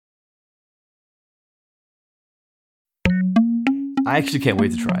I actually can't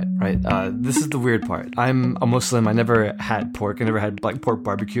wait to try it, right? This is the weird part. I'm a Muslim. I never had pork. I never had like pork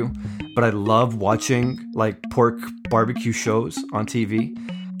barbecue. But I love watching like pork barbecue shows on TV.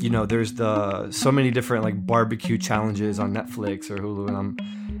 You know, there's so many different like barbecue challenges on Netflix or Hulu, and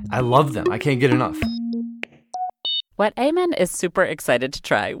I love them. I can't get enough. What Ayman is super excited to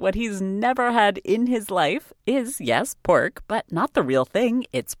try, what he's never had in his life, is, yes, pork, but not the real thing.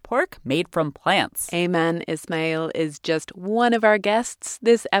 It's pork made from plants. Ayman Ismail is just one of our guests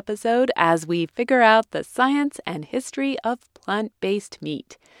this episode as we figure out the science and history of plant-based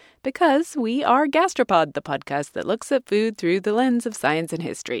meat. Because we are Gastropod, the podcast that looks at food through the lens of science and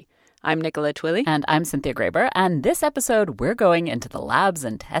history. I'm Nicola Twilley. And I'm Cynthia Graber. And this episode, we're going into the labs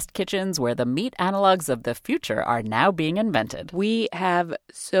and test kitchens where the meat analogs of the future are now being invented. We have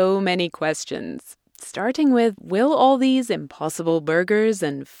so many questions. Starting with, will all these Impossible burgers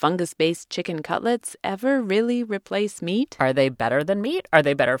and fungus-based chicken cutlets ever really replace meat? Are they better than meat? Are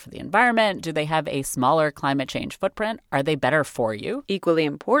they better for the environment? Do they have a smaller climate change footprint? Are they better for you? Equally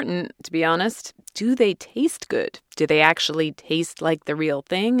important, to be honest, do they taste good? Do they actually taste like the real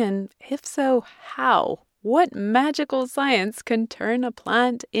thing? And if so, how? What magical science can turn a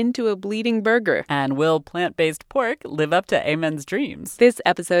plant into a bleeding burger? And will plant-based pork live up to Ayman's dreams? This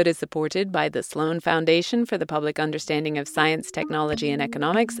episode is supported by the Sloan Foundation for the Public Understanding of Science, Technology, and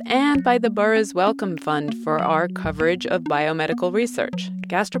Economics, and by the Borough's Wellcome Fund for our coverage of biomedical research.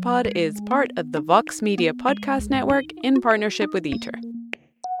 Gastropod is part of the Vox Media Podcast Network in partnership with ITER.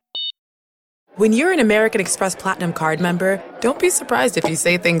 When you're an American Express Platinum card member, don't be surprised if you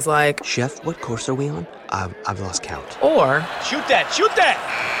say things like, "Chef, what course are we on? I've lost count." Or, Shoot that!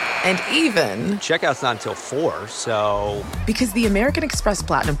 and even, Checkout's not until 4, so... because the American Express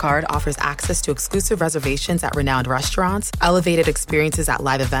Platinum Card offers access to exclusive reservations at renowned restaurants, elevated experiences at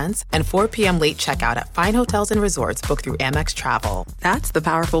live events, and 4 p.m. late checkout at fine hotels and resorts booked through Amex Travel. That's the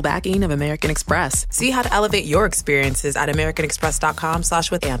powerful backing of American Express. See how to elevate your experiences at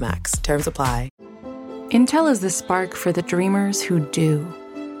americanexpress.com/withAmex. Terms apply. Intel is the spark for the dreamers who do.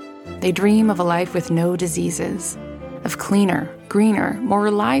 They dream of a life with no diseases, of cleaner, greener, more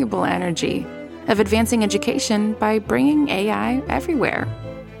reliable energy, of advancing education by bringing AI everywhere.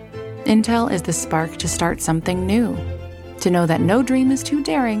 Intel is the spark to start something new, to know that no dream is too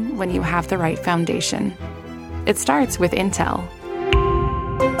daring when you have the right foundation. It starts with Intel.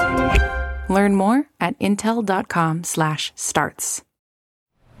 Learn more at intel.com/starts.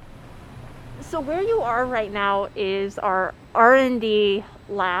 So where you are right now is our R&D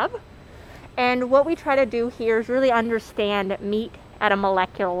lab. And what we try to do here is really understand meat at a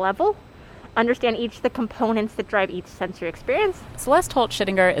molecular level, understand each of the components that drive each sensory experience. Celeste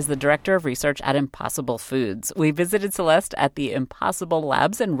Holt-Schittinger is the director of research at Impossible Foods. We visited Celeste at the Impossible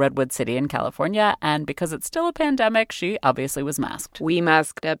Labs in Redwood City in California, and because it's still a pandemic, she obviously was masked. We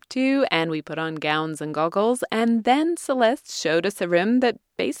masked up too, and we put on gowns and goggles, and then Celeste showed us a room that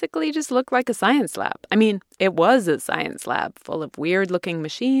basically just looked like a science lab. I mean, it was a science lab full of weird-looking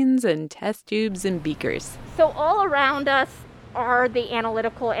machines and test tubes and beakers. So all around us are the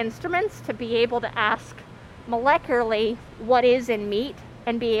analytical instruments to be able to ask molecularly what is in meat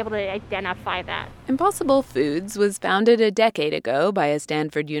and be able to identify that. Impossible Foods was founded a decade ago by a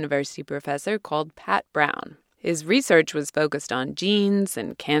Stanford University professor called Pat Brown. His research was focused on genes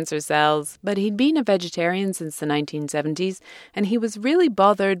and cancer cells, but he'd been a vegetarian since the 1970s, and he was really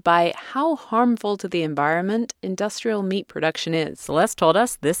bothered by how harmful to the environment industrial meat production is. Celeste told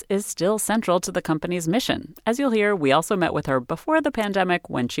us this is still central to the company's mission. As you'll hear, we also met with her before the pandemic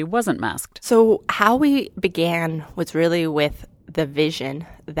when she wasn't masked. So how we began was really with the vision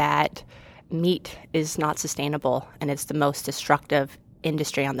that meat is not sustainable and it's the most destructive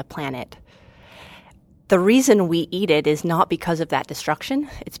industry on the planet. The reason we eat it is not because of that destruction,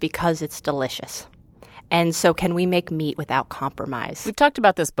 it's because it's delicious. And so can we make meat without compromise? We've talked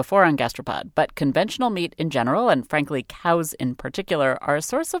about this before on Gastropod, but conventional meat in general, and frankly cows in particular, are a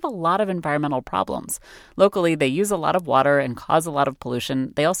source of a lot of environmental problems. Locally, they use a lot of water and cause a lot of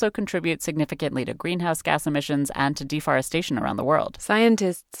pollution. They also contribute significantly to greenhouse gas emissions and to deforestation around the world.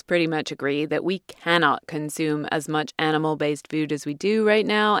 Scientists pretty much agree that we cannot consume as much animal-based food as we do right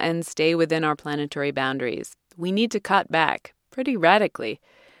now and stay within our planetary boundaries. We need to cut back pretty radically.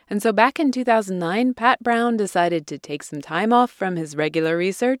 And so back in 2009, Pat Brown decided to take some time off from his regular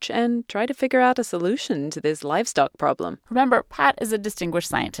research and try to figure out a solution to this livestock problem. Remember, Pat is a distinguished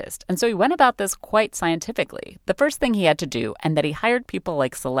scientist, and so he went about this quite scientifically. The first thing he had to do, and that he hired people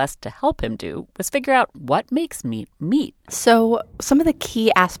like Celeste to help him do, was figure out what makes meat meat. So some of the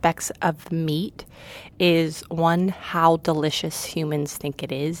key aspects of meat is, one, how delicious humans think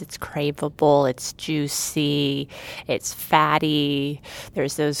it is. It's craveable, it's juicy, it's fatty,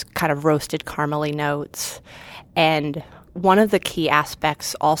 there's those kind of roasted caramely notes. And one of the key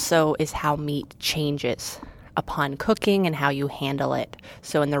aspects also is how meat changes upon cooking and how you handle it.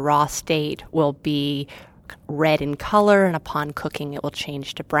 So in the raw state will be red in color, and upon cooking it will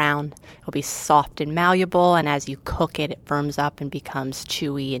change to brown. It'll be soft and malleable, and as you cook it, it firms up and becomes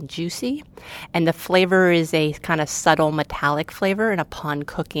chewy and juicy. And the flavor is a kind of subtle metallic flavor, and upon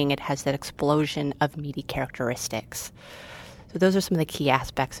cooking it has that explosion of meaty characteristics. So those are some of the key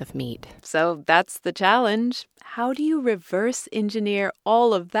aspects of meat. So that's the challenge. How do you reverse engineer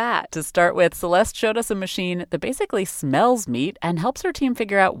all of that? To start with, Celeste showed us a machine that basically smells meat and helps her team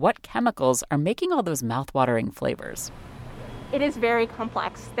figure out what chemicals are making all those mouth-watering flavors. It is very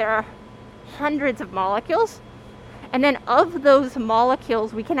complex. There are hundreds of molecules. And then of those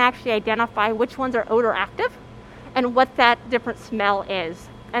molecules, we can actually identify which ones are odor active and what that different smell is.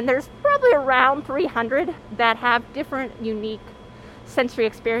 And there's probably around 300 that have different unique sensory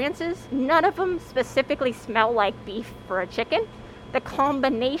experiences. None of them specifically smell like beef for a chicken. The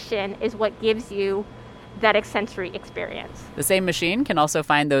combination is what gives you that sensory experience. The same machine can also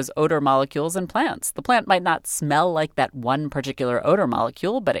find those odor molecules in plants. The plant might not smell like that one particular odor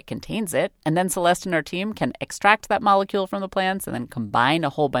molecule, but it contains it. And then Celeste and her team can extract that molecule from the plants and then combine a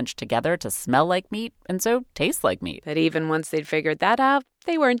whole bunch together to smell like meat and so taste like meat. But even once they'd figured that out,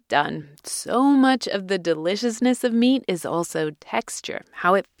 they weren't done. So much of the deliciousness of meat is also texture,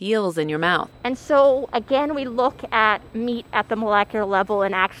 how it feels in your mouth. And so, again, we look at meat at the molecular level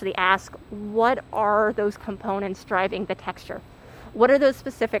and actually ask, what are those components driving the texture? What are those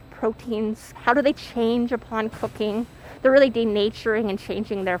specific proteins? How do they change upon cooking? They're really denaturing and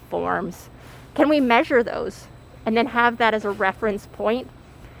changing their forms. Can we measure those and then have that as a reference point?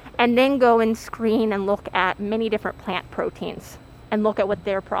 And then go and screen and look at many different plant proteins and look at what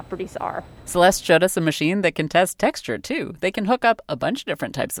their properties are. Celeste showed us a machine that can test texture, too. They can hook up a bunch of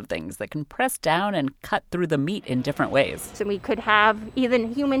different types of things that can press down and cut through the meat in different ways. So we could have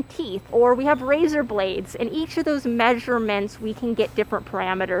even human teeth, or we have razor blades. And each of those measurements, we can get different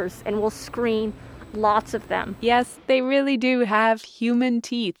parameters, and we'll screen lots of them. Yes, they really do have human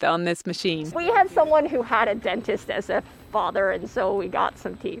teeth on this machine. We had someone who had a dentist as a father, and so we got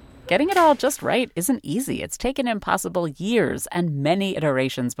some teeth. Getting it all just right isn't easy. It's taken Impossible years and many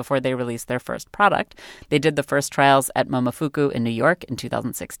iterations before they released their first product. They did the first trials at Momofuku in New York in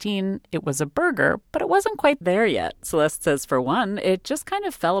 2016. It was a burger, but it wasn't quite there yet. Celeste says, for one, it just kind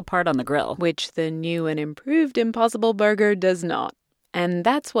of fell apart on the grill. Which the new and improved Impossible Burger does not. And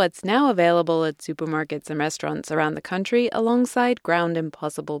that's what's now available at supermarkets and restaurants around the country alongside ground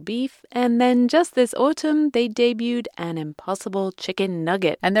Impossible beef. And then just this autumn, they debuted an Impossible chicken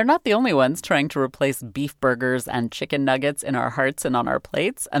nugget. And they're not the only ones trying to replace beef burgers and chicken nuggets in our hearts and on our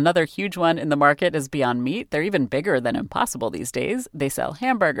plates. Another huge one in the market is Beyond Meat. They're even bigger than Impossible these days. They sell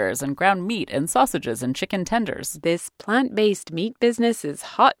hamburgers and ground meat and sausages and chicken tenders. This plant-based meat business is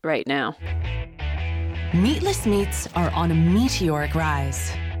hot right now. Meatless meats are on a meteoric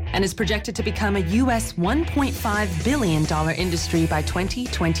rise and is projected to become a U.S. $1.5 billion industry by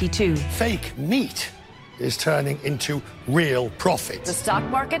 2022. Fake meat is turning into real profit. The stock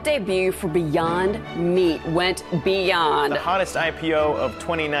market debut for Beyond Meat went beyond. The hottest IPO of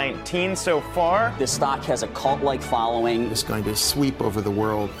 2019 so far. This stock has a cult-like following. It's going to sweep over the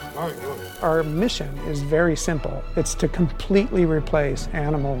world. Our mission is very simple. It's to completely replace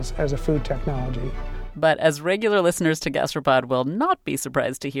animals as a food technology. But as regular listeners to Gastropod will not be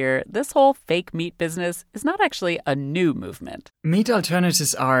surprised to hear, this whole fake meat business is not actually a new movement. Meat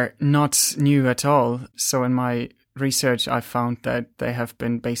alternatives are not new at all. So in my research, I found that they have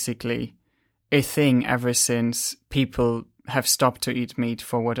been basically a thing ever since people have stopped to eat meat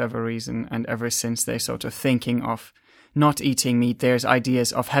for whatever reason. And ever since they're sort of thinking of not eating meat, there's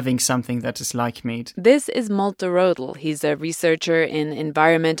ideas of having something that is like meat. This is Malte Rodel. He's a researcher in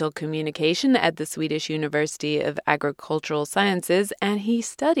environmental communication at the Swedish University of Agricultural Sciences, and he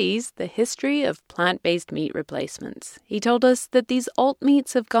studies the history of plant-based meat replacements. He told us that these alt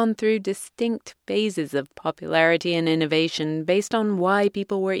meats have gone through distinct phases of popularity and innovation based on why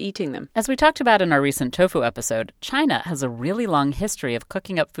people were eating them. As we talked about in our recent tofu episode, China has a really long history of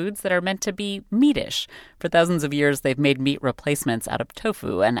cooking up foods that are meant to be meatish. For thousands of years, they've made meat replacements out of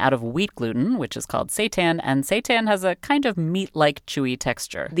tofu and out of wheat gluten, which is called seitan, and seitan has a kind of meat-like chewy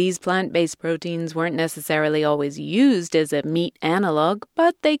texture. These plant-based proteins weren't necessarily always used as a meat analog,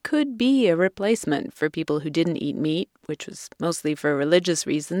 but they could be a replacement for people who didn't eat meat, which was mostly for religious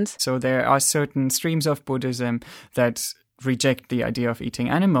reasons. So there are certain streams of Buddhism that reject the idea of eating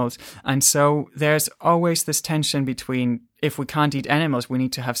animals. And so there's always this tension between, if we can't eat animals, we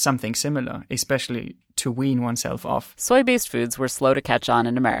need to have something similar, especially to wean oneself off. Soy-based foods were slow to catch on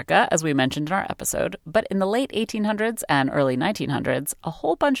in America, as we mentioned in our episode, but in the late 1800s and early 1900s, a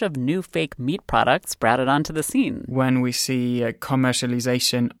whole bunch of new fake meat products sprouted onto the scene. When we see a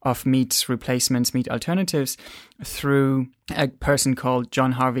commercialization of meat replacements, meat alternatives, through a person called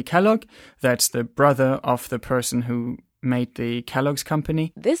John Harvey Kellogg, that's the brother of the person who made the Kellogg's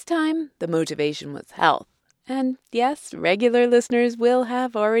company. This time, the motivation was health. And yes, regular listeners will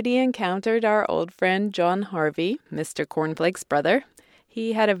have already encountered our old friend John Harvey, Mr. Cornflake's brother.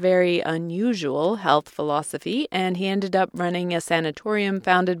 He had a very unusual health philosophy, and he ended up running a sanatorium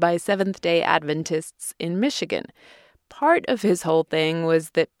founded by Seventh-day Adventists in Michigan. Part of his whole thing was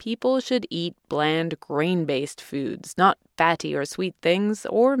that people should eat bland grain-based foods, not fatty or sweet things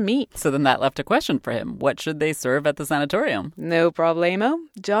or meat. So then that left a question for him. What should they serve at the sanatorium? No problemo.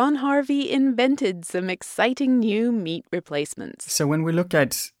 John Harvey invented some exciting new meat replacements. So when we look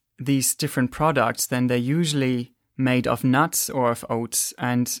at these different products, then they're usually made of nuts or of oats.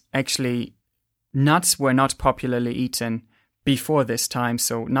 And actually, nuts were not popularly eaten before this time,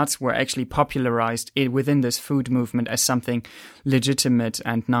 so nuts were actually popularized within this food movement as something legitimate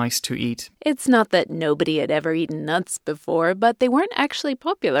and nice to eat. It's not that nobody had ever eaten nuts before, but they weren't actually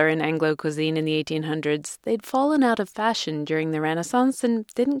popular in Anglo cuisine in the 1800s. They'd fallen out of fashion during the Renaissance and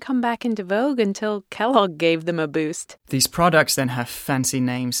didn't come back into vogue until Kellogg gave them a boost. These products then have fancy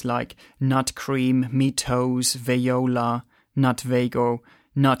names like nut cream, meat toast, Veola, nut Vago,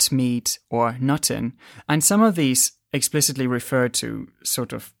 nut meat, or nuttin. And some of these explicitly refer to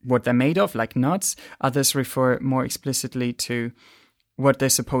sort of what they're made of, like nuts. Others refer more explicitly to what they're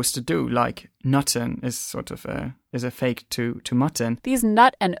supposed to do, like nuttin is sort of a fake to mutton. These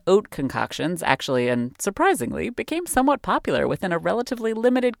nut and oat concoctions actually, and surprisingly, became somewhat popular within a relatively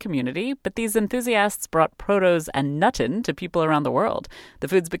limited community, but these enthusiasts brought protos and nuttin to people around the world. The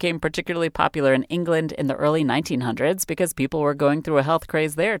foods became particularly popular in England in the early 1900s because people were going through a health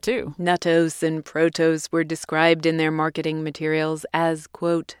craze there too. Nuttos and protos were described in their marketing materials as,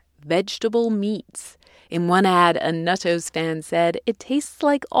 quote, vegetable meats. In one ad, a Nuttos fan said, "It tastes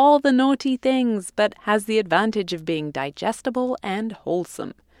like all the naughty things, but has the advantage of being digestible and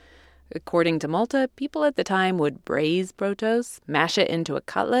wholesome." According to Malta, people at the time would braise protos, mash it into a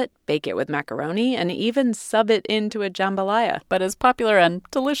cutlet, bake it with macaroni, and even sub it into a jambalaya. But as popular and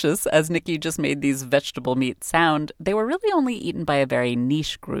delicious as Nikki just made these vegetable meats sound, they were really only eaten by a very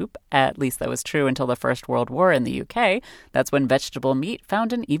niche group. At least that was true until the First World War in the UK. That's when vegetable meat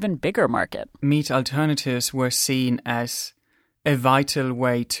found an even bigger market. Meat alternatives were seen as a vital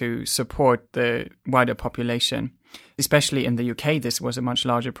way to support the wider population. Especially in the UK, this was a much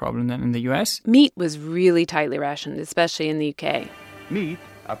larger problem than in the US. Meat was really tightly rationed, especially in the UK. Meat,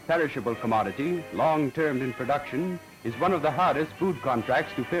 a perishable commodity, long-term in production, is one of the hardest food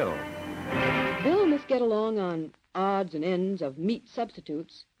contracts to fill. Bill must get along on odds and ends of meat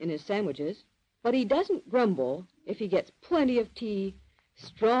substitutes in his sandwiches, but he doesn't grumble if he gets plenty of tea,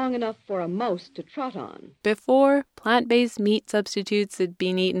 strong enough for a mouse to trot on. Before, plant-based meat substitutes had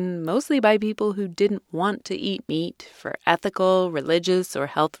been eaten mostly by people who didn't want to eat meat for ethical, religious, or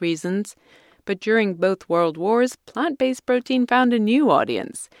health reasons. But during both world wars, plant-based protein found a new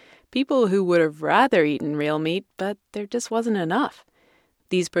audience. People who would have rather eaten real meat, but there just wasn't enough.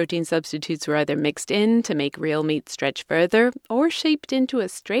 These protein substitutes were either mixed in to make real meat stretch further or shaped into a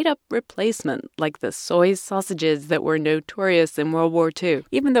straight-up replacement, like the soy sausages that were notorious in World War II.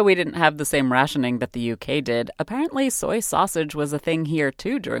 Even though we didn't have the same rationing that the UK did, apparently soy sausage was a thing here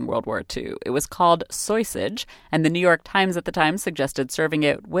too during World War II. It was called soysage, and the New York Times at the time suggested serving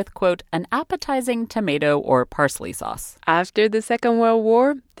it with, quote, an appetizing tomato or parsley sauce. After the Second World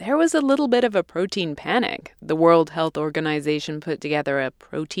War, there was a little bit of a protein panic. The World Health Organization put together a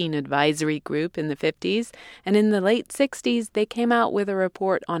protein advisory group in the 50s, and in the late 60s, they came out with a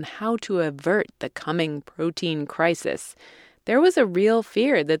report on how to avert the coming protein crisis. There was a real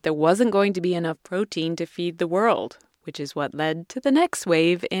fear that there wasn't going to be enough protein to feed the world. which is what led to the next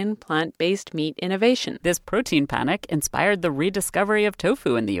wave in plant-based meat innovation. This protein panic inspired the rediscovery of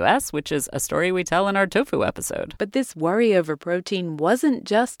tofu in the U.S., which is a story we tell in our tofu episode. But this worry over protein wasn't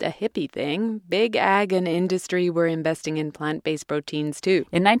just a hippie thing. Big ag and industry were investing in plant-based proteins, too.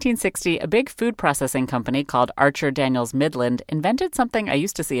 In 1960, a big food processing company called Archer Daniels Midland invented something I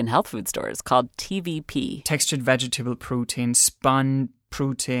used to see in health food stores called TVP. Textured vegetable protein, spun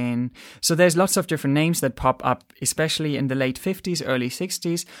protein. So there's lots of different names that pop up, especially in the late 50s, early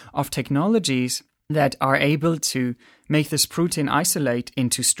 60s, of technologies that are able to make this protein isolate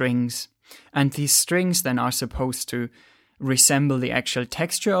into strings. And these strings then are supposed to resemble the actual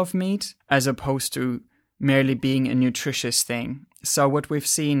texture of meat as opposed to merely being a nutritious thing. So what we've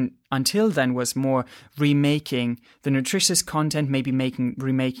seen until then was more remaking the nutritious content, maybe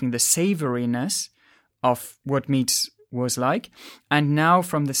remaking the savoriness of what meat was like. And now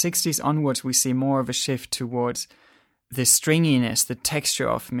from the 60s onwards, we see more of a shift towards the stringiness, the texture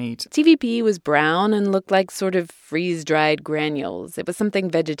of meat. TVP was brown and looked like sort of freeze-dried granules. It was something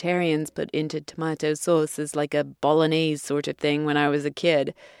vegetarians put into tomato sauce as like a bolognese sort of thing when I was a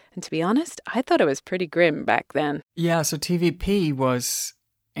kid. And to be honest, I thought it was pretty grim back then. Yeah, so TVP was,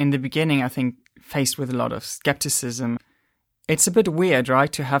 in the beginning, I think, faced with a lot of skepticism. It's a bit weird,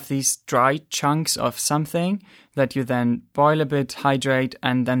 right, to have these dry chunks of something that you then boil a bit, hydrate,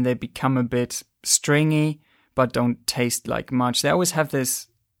 and then they become a bit stringy, but don't taste like much. They always have this,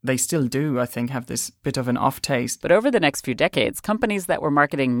 they still do, I think, have this bit of an off taste. But over the next few decades, companies that were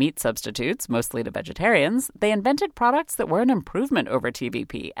marketing meat substitutes, mostly to vegetarians, they invented products that were an improvement over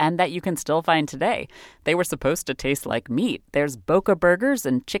TVP and that you can still find today. They were supposed to taste like meat. There's Boca burgers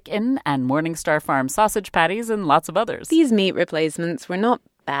and chicken and Morningstar Farm sausage patties and lots of others. These meat replacements were not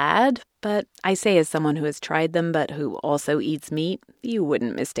bad, but I say as someone who has tried them but who also eats meat, you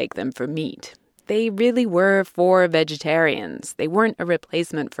wouldn't mistake them for meat. They really were for vegetarians. They weren't a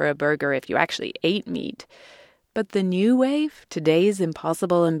replacement for a burger if you actually ate meat. But the new wave, today's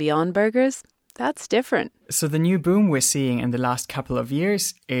Impossible and Beyond burgers, that's different. So the new boom we're seeing in the last couple of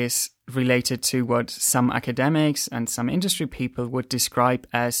years is related to what some academics and some industry people would describe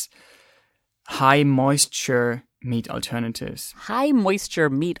as high moisture meat alternatives. High moisture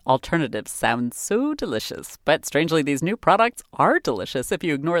meat alternatives sound so delicious, but strangely these new products are delicious if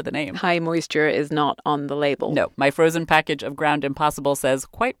you ignore the name. High moisture is not on the label. No, my frozen package of Ground Impossible says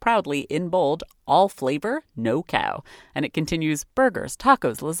quite proudly in bold, all flavor, no cow. And it continues burgers,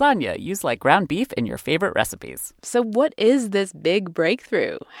 tacos, lasagna, use like ground beef in your favorite recipes. So what is this big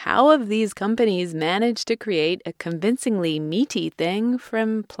breakthrough? How have these companies managed to create a convincingly meaty thing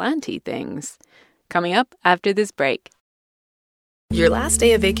from planty things? Coming up after this break. Your last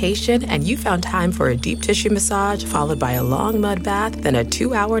day of vacation and you found time for a deep tissue massage followed by a long mud bath, then a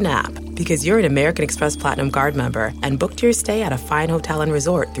 2-hour nap. Because you're an American Express Platinum Card member and booked your stay at a fine hotel and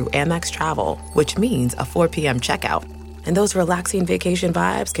resort through Amex Travel, which means a 4 p.m. checkout. And those relaxing vacation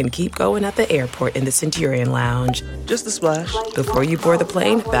vibes can keep going at the airport in the Centurion Lounge. Just a splash. Before you board the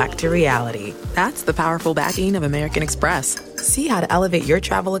plane, back to reality. That's the powerful backing of American Express. See how to elevate your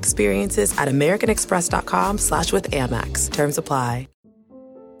travel experiences at americanexpress.com/withAmex. Terms apply.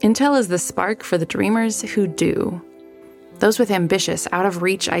 Intel is the spark for the dreamers who do. Those with ambitious,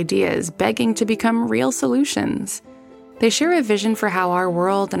 out-of-reach ideas begging to become real solutions. They share a vision for how our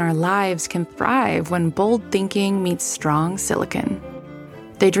world and our lives can thrive when bold thinking meets strong silicon.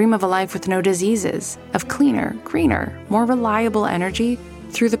 They dream of a life with no diseases, of cleaner, greener, more reliable energy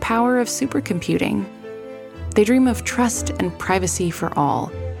through the power of supercomputing. They dream of trust and privacy for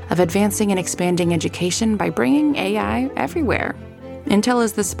all, of advancing and expanding education by bringing AI everywhere. Intel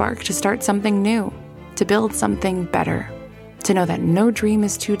is the spark to start something new, to build something better, to know that no dream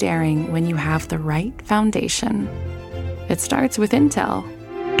is too daring when you have the right foundation. It starts with Intel.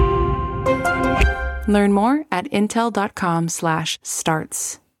 Learn more at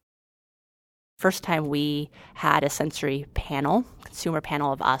intel.com/starts. First time we had a sensory panel, consumer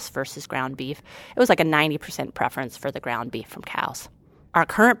panel of us versus ground beef, it was like a 90% preference for the ground beef from cows. Our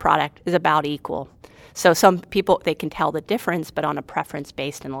current product is about equal. So some people, they can tell the difference, but on a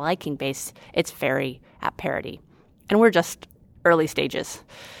preference-based and a liking-based, it's very at parity. And we're just early stages.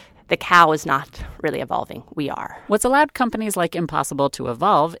 The cow is not really evolving. We are. What's allowed companies like Impossible to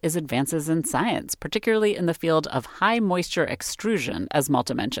evolve is advances in science, particularly in the field of high-moisture extrusion, as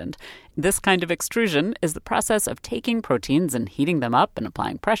Malta mentioned. This kind of extrusion is the process of taking proteins and heating them up and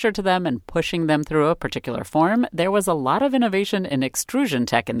applying pressure to them and pushing them through a particular form. There was a lot of innovation in extrusion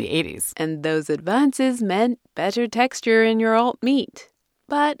tech in the 80s. And those advances meant better texture in your alt meat.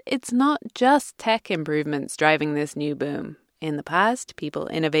 But it's not just tech improvements driving this new boom. In the past, people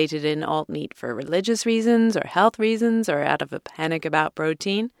innovated in alt meat for religious reasons or health reasons or out of a panic about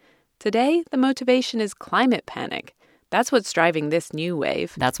protein. Today, the motivation is climate panic. That's what's driving this new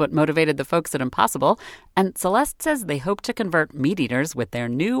wave. That's what motivated the folks at Impossible. And Celeste says they hope to convert meat eaters with their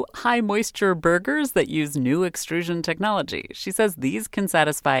new high-moisture burgers that use new extrusion technology. She says these can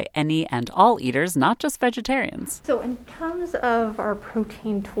satisfy any and all eaters, not just vegetarians. So in terms of our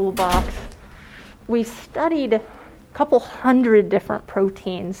protein toolbox, we studied a couple hundred different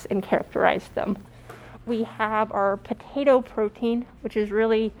proteins and characterized them. We have our potato protein, which is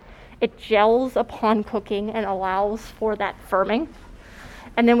really... it gels upon cooking and allows for that firming.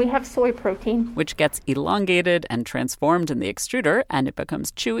 And then we have soy protein, which gets elongated and transformed in the extruder, and it becomes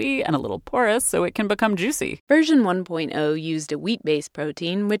chewy and a little porous so it can become juicy. Version 1.0 used a wheat-based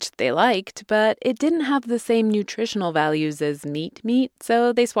protein, which they liked, but it didn't have the same nutritional values as meat,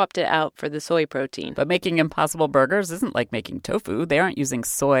 so they swapped it out for the soy protein. But making Impossible burgers isn't like making tofu. They aren't using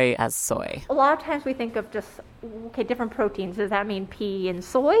soy as soy. A lot of times we think of just, okay, different proteins. Does that mean pea and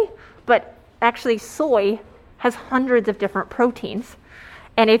soy? But actually soy has hundreds of different proteins.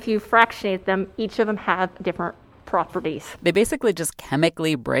 And if you fractionate them, each of them have different properties. They basically just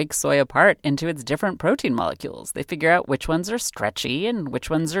chemically break soy apart into its different protein molecules. They figure out which ones are stretchy and which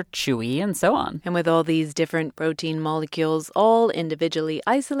ones are chewy and so on. And with all these different protein molecules all individually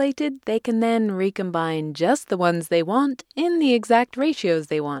isolated, they can then recombine just the ones they want in the exact ratios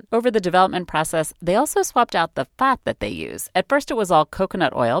they want. Over the development process, they also swapped out the fat that they use. At first it was all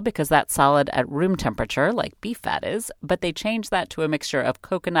coconut oil because that's solid at room temperature like beef fat is, but they changed that to a mixture of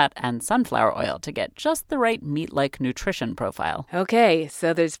coconut and sunflower oil to get just the right meat-like nutrition profile. Okay,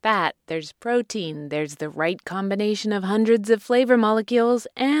 so there's fat, there's protein, there's the right combination of hundreds of flavor molecules,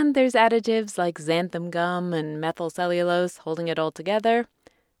 and there's additives like xanthan gum and methyl cellulose holding it all together.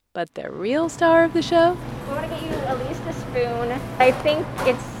 But the real star of the show? I want to get you at least a spoon. I think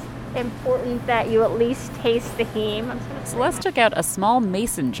it's important that you at least taste the heme. Celeste took out a small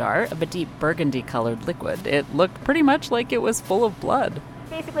mason jar of a deep burgundy-colored liquid. It looked pretty much like it was full of blood.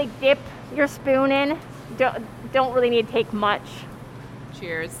 Basically dip your spoon in. Don't really need to take much.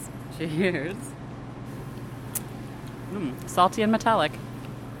 Cheers. Cheers. Salty and metallic.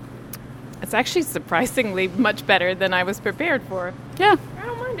 It's actually surprisingly much better than I was prepared for. Yeah. I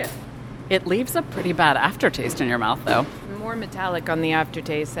don't mind it. It leaves a pretty bad aftertaste in your mouth, though. More metallic on the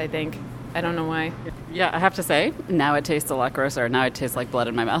aftertaste, I think. I don't know why. Yeah, I have to say, now it tastes a lot grosser. Now it tastes like blood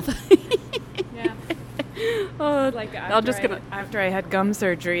in my mouth. Yeah. Like after I had gum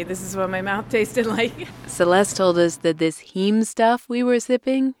surgery, this is what my mouth tasted like. Celeste told us that this heme stuff we were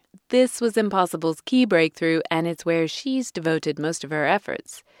sipping, this was Impossible's key breakthrough, and it's where she's devoted most of her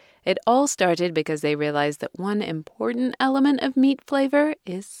efforts. It all started because they realized that one important element of meat flavor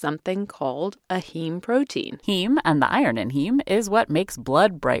is something called a heme protein. Heme and the iron in heme is what makes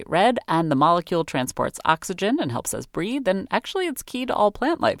blood bright red, and the molecule transports oxygen and helps us breathe, and actually it's key to all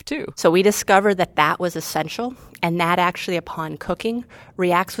plant life too. So we discovered that that was essential, and that actually upon cooking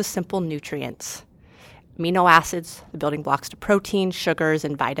reacts with simple nutrients. Amino acids, the building blocks to protein, sugars,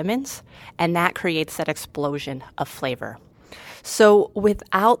 and vitamins, and that creates that explosion of flavor. So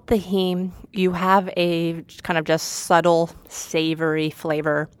without the heme, you have a kind of just subtle, savory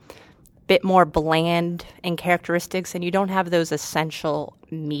flavor, bit more bland in characteristics, and you don't have those essential,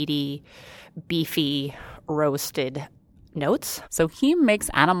 meaty, beefy, roasted notes. So heme makes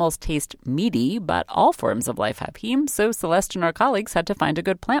animals taste meaty, but all forms of life have heme, so Celeste and her colleagues had to find a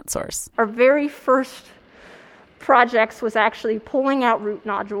good plant source. Our very first projects was actually pulling out root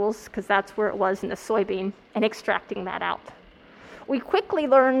nodules, because that's where it was in the soybean, and extracting that out. We quickly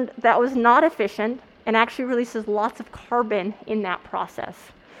learned that was not efficient and actually releases lots of carbon in that process.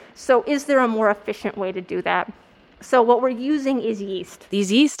 So is there a more efficient way to do that? So what we're using is yeast. These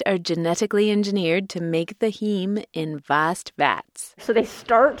yeast are genetically engineered to make the heme in vast vats. So they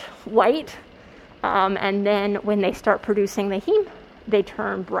start white, and then when they start producing the heme, they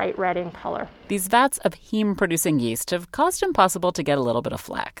turn bright red in color. These vats of heme-producing yeast have caused Impossible to get a little bit of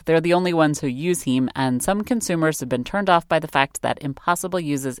flack. They're the only ones who use heme, and some consumers have been turned off by the fact that Impossible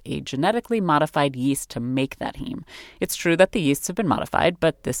uses a genetically modified yeast to make that heme. It's true that the yeasts have been modified,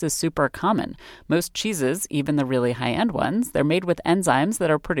 but this is super common. Most cheeses, even the really high-end ones, they're made with enzymes that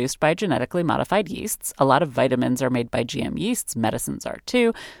are produced by genetically modified yeasts. A lot of vitamins are made by GM yeasts. Medicines are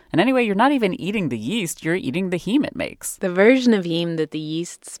too. And anyway, you're not even eating the yeast, you're eating the heme it makes. The version of heme that the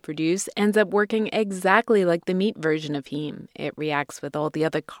yeasts produce ends up working exactly like the meat version of heme. It reacts with all the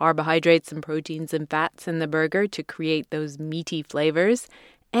other carbohydrates and proteins and fats in the burger to create those meaty flavors.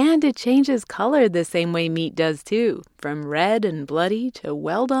 And it changes color the same way meat does too, from red and bloody to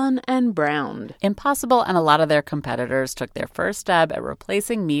well done and browned. Impossible and a lot of their competitors took their first stab at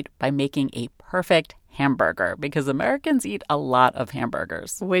replacing meat by making a perfect hamburger, because Americans eat a lot of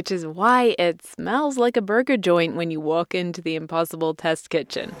hamburgers. Which is why it smells like a burger joint when you walk into the Impossible test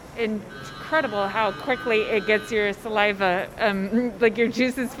kitchen. Incredible how quickly it gets your saliva, like your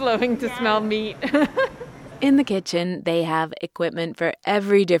juices flowing to smell meat. In the kitchen, they have equipment for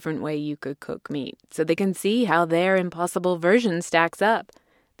every different way you could cook meat, so they can see how their Impossible version stacks up.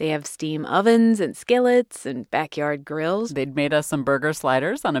 They have steam ovens and skillets and backyard grills. They'd made us some burger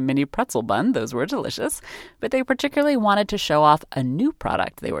sliders on a mini pretzel bun. Those were delicious. But they particularly wanted to show off a new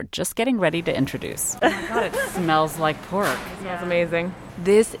product they were just getting ready to introduce. Oh my God, it smells like pork. It smells amazing.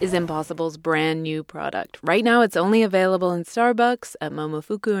 This is Impossible's brand new product. Right now, it's only available in Starbucks, at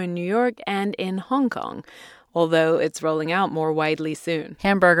Momofuku in New York, and in Hong Kong, although it's rolling out more widely soon.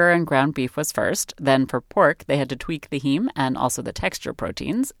 Hamburger and ground beef was first. Then for pork, they had to tweak the heme and also the texture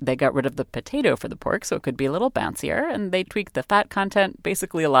proteins. They got rid of the potato for the pork so it could be a little bouncier, and they tweaked the fat content,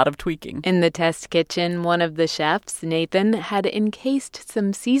 basically a lot of tweaking. In the test kitchen, one of the chefs, Nathan, had encased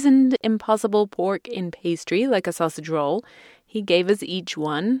some seasoned Impossible pork in pastry like a sausage roll. He gave us each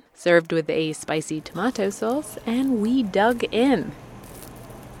one, served with a spicy tomato sauce, and we dug in.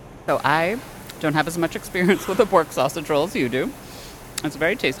 So I don't have as much experience with a pork sausage roll as you do. It's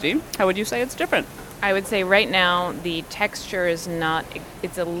very tasty. How would you say it's different? I would say right now the texture is not,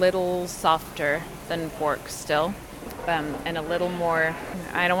 it's a little softer than pork still, and a little more,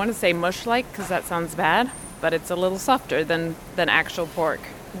 I don't want to say mush-like because that sounds bad, but it's a little softer than actual pork.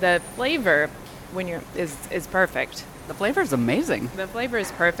 The flavor is perfect. The flavor is amazing. The flavor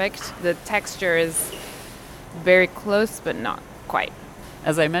is perfect. The texture is very close, but not quite.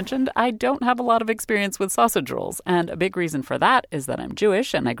 As I mentioned, I don't have a lot of experience with sausage rolls, and a big reason for that is that I'm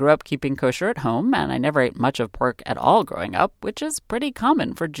Jewish and I grew up keeping kosher at home, and I never ate much of pork at all growing up, which is pretty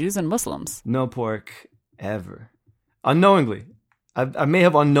common for Jews and Muslims. No pork, ever. Unknowingly. I may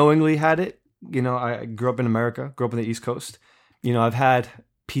have unknowingly had it. You know, I grew up in America, grew up on the East Coast. You know, I've had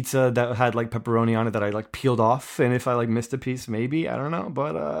pizza that had like pepperoni on it that I like peeled off, and if I like missed a piece, maybe, I don't know,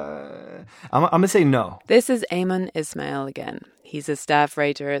 but I'm gonna say no. This is Ayman Ismail again. He's a staff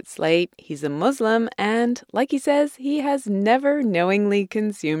writer at Slate, he's a Muslim, and like he says, he has never knowingly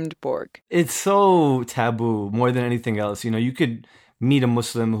consumed pork. It's so taboo more than anything else. You know, you could meet a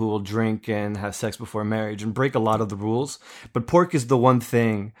Muslim who will drink and have sex before marriage and break a lot of the rules, but pork is the one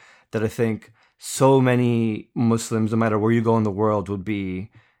thing that I think so many Muslims, no matter where you go in the world, would be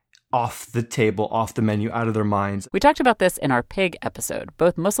off the table, off the menu, out of their minds. We talked about this in our pig episode.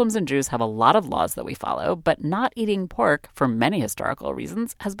 Both Muslims and Jews have a lot of laws that we follow, but not eating pork, for many historical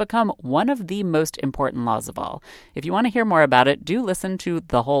reasons, has become one of the most important laws of all. If you want to hear more about it, do listen to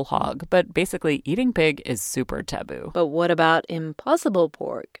The Whole Hog. But basically, eating pig is super taboo. But what about Impossible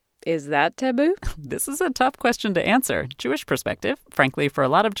pork? Is that taboo? This is a tough question to answer. Jewish perspective, frankly, for a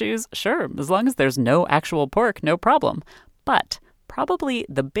lot of Jews, sure, as long as there's no actual pork, no problem. But probably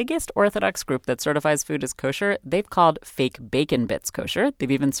the biggest Orthodox group that certifies food as kosher, they've called fake bacon bits kosher.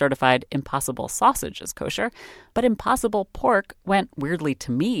 They've even certified Impossible sausage as kosher. But Impossible pork went, weirdly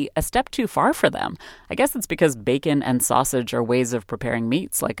to me, a step too far for them. I guess it's because bacon and sausage are ways of preparing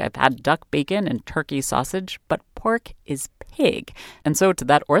meats. Like, I've had duck bacon and turkey sausage, but pork is pig. And so to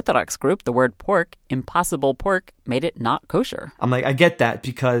that Orthodox group, the word pork, Impossible pork, made it not kosher. I'm like, I get that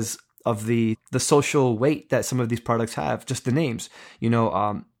because of the social weight that some of these products have, just the names. You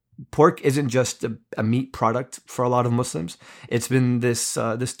know, pork isn't just a meat product for a lot of Muslims. It's been this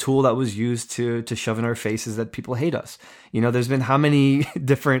tool that was used to shove in our faces that people hate us. You know, there's been how many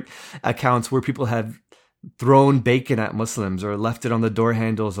different accounts where people have thrown bacon at Muslims or left it on the door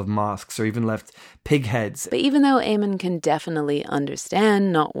handles of mosques or even left pig heads. But even though Ayman can definitely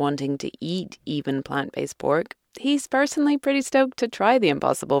understand not wanting to eat even plant-based pork, he's personally pretty stoked to try the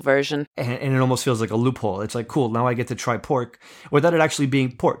Impossible version. And it almost feels like a loophole. It's like, cool, now I get to try pork without it actually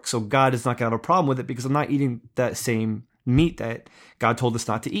being pork. So God is not going to have a problem with it because I'm not eating that same meat that God told us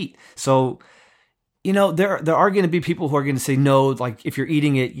not to eat. So, you know, there are going to be people who are going to say, no, like if you're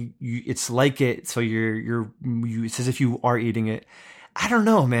eating it, it's like it. So it's as if you are eating it. I don't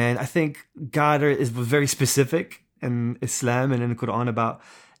know, man. I think God was very specific in Islam and in the Quran about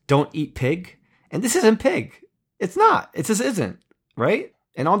don't eat pig. And this isn't pig. It's not. It just isn't, right?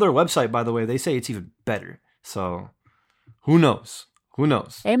 And on their website, by the way, they say it's even better. So who knows? Who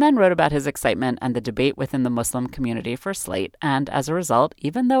knows? Ayman wrote about his excitement and the debate within the Muslim community for Slate, and as a result,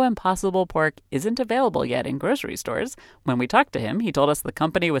 even though Impossible Pork isn't available yet in grocery stores, when we talked to him, he told us the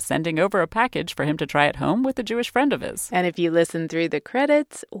company was sending over a package for him to try at home with a Jewish friend of his. And if you listen through the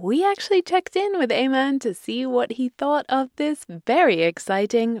credits, we actually checked in with Ayman to see what he thought of this very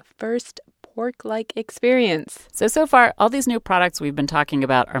exciting first pork-like experience. So far, all these new products we've been talking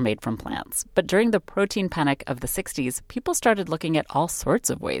about are made from plants. But during the protein panic of the 60s, people started looking at all sorts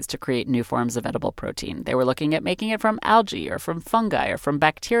of ways to create new forms of edible protein. They were looking at making it from algae or from fungi or from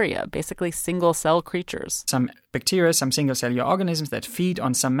bacteria, basically single-cell creatures. Some bacteria, some single-cellular organisms that feed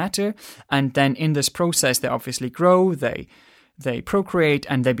on some matter, and then in this process they obviously grow, they procreate,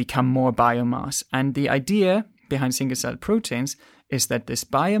 and they become more biomass. And the idea behind single-cell proteins is that this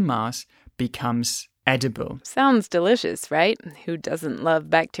biomass becomes edible. Sounds delicious, right? Who doesn't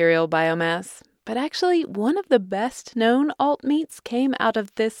love bacterial biomass? But actually, one of the best-known alt meats came out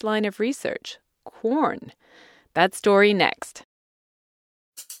of this line of research, corn. That story next.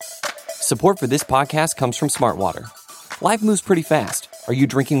 Support for this podcast comes from Smartwater. Life moves pretty fast. Are you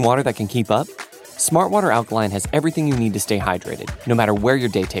drinking water that can keep up? Smartwater Alkaline has everything you need to stay hydrated, no matter where your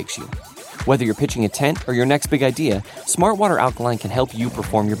day takes you. Whether you're pitching a tent or your next big idea, Smartwater Alkaline can help you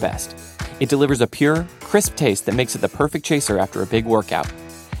perform your best. It delivers a pure, crisp taste that makes it the perfect chaser after a big workout.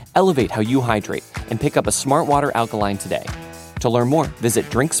 Elevate how you hydrate and pick up a Smartwater Alkaline today. To learn more, visit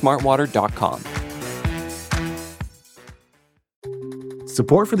drinksmartwater.com.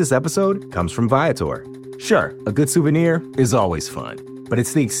 Support for this episode comes from Viator. Sure, a good souvenir is always fun, but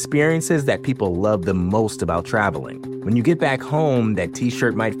it's the experiences that people love the most about traveling. When you get back home, that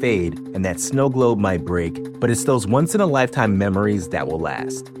t-shirt might fade and that snow globe might break, but it's those once-in-a-lifetime memories that will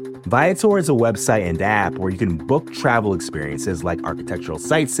last. Viator is a website and app where you can book travel experiences like architectural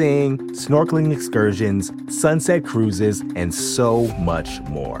sightseeing, snorkeling excursions, sunset cruises, and so much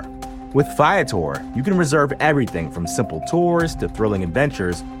more. With Viator, you can reserve everything from simple tours to thrilling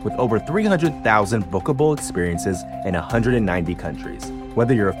adventures with over 300,000 bookable experiences in 190 countries.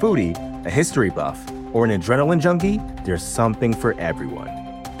 Whether you're a foodie, a history buff, or an adrenaline junkie, there's something for everyone.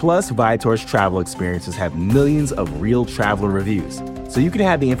 Plus, Viator's travel experiences have millions of real traveler reviews, so you can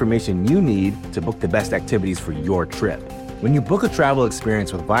have the information you need to book the best activities for your trip. When you book a travel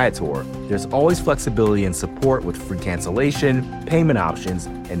experience with Viator, there's always flexibility and support with free cancellation, payment options,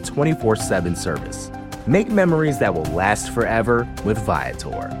 and 24/7 service. Make memories that will last forever with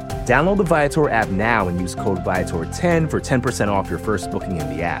Viator. Download the Viator app now and use code Viator10 for 10% off your first booking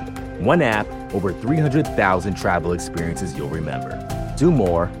in the app. One app, over 300,000 travel experiences you'll remember. Do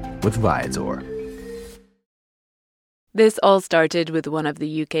more with Viator. This all started with one of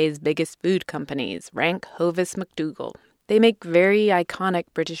the UK's biggest food companies, Rank Hovis McDougall. They make very iconic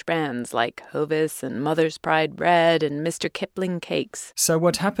British brands like Hovis and Mother's Pride bread and Mr. Kipling cakes. So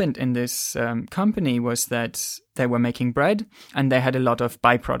what happened in this company was that they were making bread and they had a lot of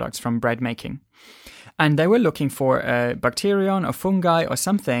byproducts from bread making. And they were looking for a bacterium or fungi or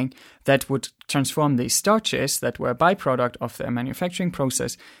something that would transform these starches that were a byproduct of their manufacturing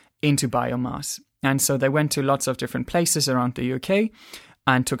process into biomass. And so they went to lots of different places around the UK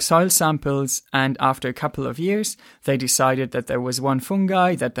and took soil samples, and after a couple of years, they decided that there was one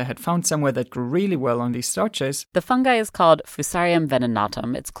fungi that they had found somewhere that grew really well on these starches. The fungi is called Fusarium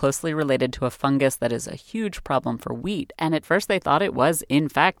venenatum. It's closely related to a fungus that is a huge problem for wheat, and at first they thought it was, in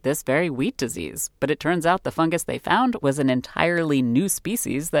fact, this very wheat disease. But it turns out the fungus they found was an entirely new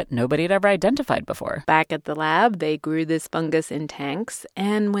species that nobody had ever identified before. Back at the lab, they grew this fungus in tanks,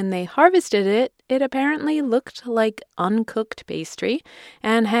 and when they harvested it, it apparently looked like uncooked pastry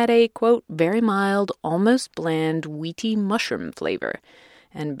and had a, quote, very mild, almost bland, wheaty mushroom flavor.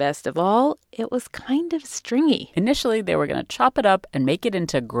 And best of all, it was kind of stringy. Initially, they were going to chop it up and make it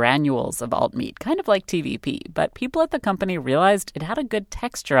into granules of alt meat, kind of like TVP. But people at the company realized it had a good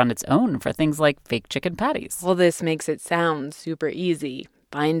texture on its own for things like fake chicken patties. Well, this makes it sound super easy.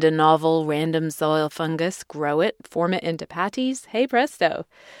 Find a novel random soil fungus, grow it, form it into patties, hey presto.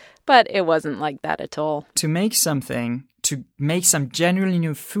 But it wasn't like that at all. To make some genuinely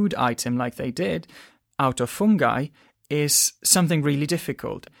new food item like they did out of fungi is something really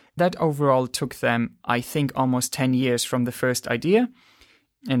difficult. That overall took them, I think, almost 10 years from the first idea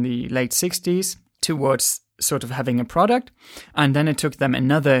in the late 60s towards sort of having a product. And then it took them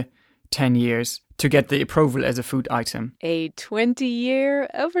another 10 years to get the approval as a food item. A 20-year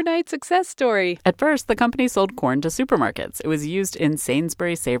overnight success story. At first, the company sold corn to supermarkets. It was used in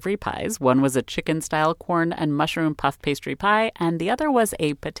Sainsbury savory pies. One was a chicken-style corn and mushroom puff pastry pie, and the other was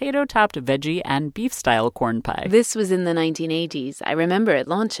a potato-topped veggie and beef-style corn pie. This was in the 1980s. I remember it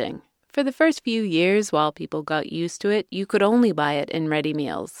launching. For the first few years, while people got used to it, you could only buy it in ready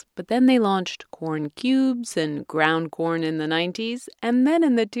meals. But then they launched corn cubes and ground corn in the 90s, and then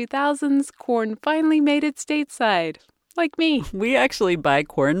in the 2000s, corn finally made it stateside. Like me. We actually buy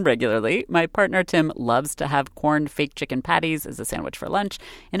corn regularly. My partner Tim loves to have corn fake chicken patties as a sandwich for lunch.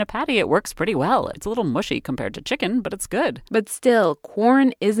 In a patty, it works pretty well. It's a little mushy compared to chicken, but it's good. But still,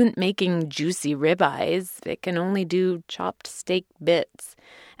 corn isn't making juicy ribeyes. It can only do chopped steak bits.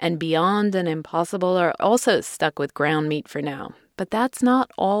 And Beyond and Impossible are also stuck with ground meat for now. But that's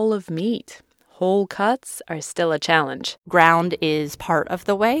not all of meat. Whole cuts are still a challenge. Ground is part of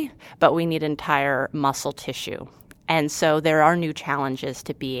the way, but we need entire muscle tissue. And so there are new challenges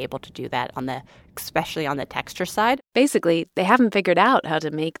to be able to do that, especially on the texture side. Basically, they haven't figured out how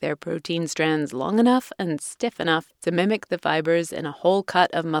to make their protein strands long enough and stiff enough to mimic the fibers in a whole cut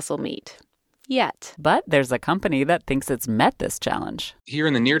of muscle meat. Yet. But there's a company that thinks it's met this challenge. Here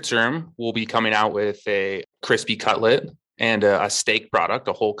in the near term, we'll be coming out with a crispy cutlet and a steak product,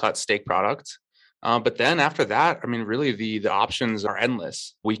 a whole cut steak product. But then after that, I mean, really the options are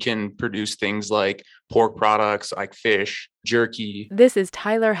endless. We can produce things like pork products, like fish, jerky. This is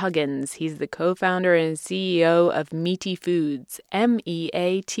Tyler Huggins. He's the co-founder and CEO of Meaty Foods,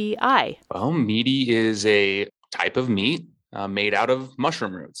 MEATI. Well, meaty is a type of meat made out of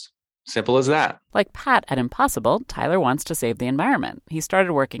mushroom roots. Simple as that. Like Pat at Impossible, Tyler wants to save the environment. He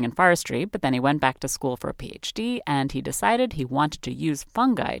started working in forestry, but then he went back to school for a PhD, and he decided he wanted to use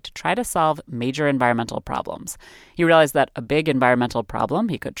fungi to try to solve major environmental problems. He realized that a big environmental problem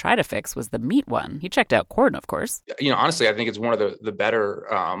he could try to fix was the meat one. He checked out corn, of course. Honestly, I think it's one of the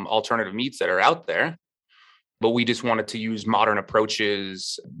better alternative meats that are out there. But we just wanted to use modern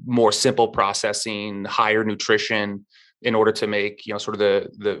approaches, more simple processing, higher nutrition, in order to make, sort of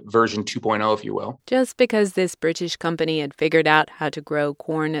the version 2.0, if you will. Just because this British company had figured out how to grow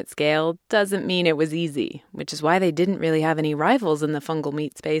corn at scale doesn't mean it was easy, which is why they didn't really have any rivals in the fungal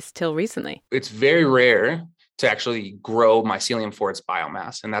meat space till recently. It's very rare to actually grow mycelium for its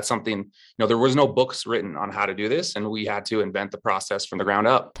biomass. And that's something, there was no books written on how to do this, and we had to invent the process from the ground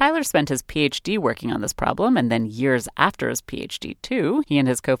up. Tyler spent his PhD working on this problem, and then years after his PhD too, he and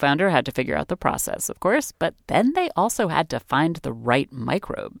his co-founder had to figure out the process, of course, but then they also had to find the right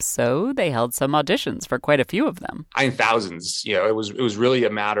microbes. So they held some auditions for quite a few of them. Thousands. It was really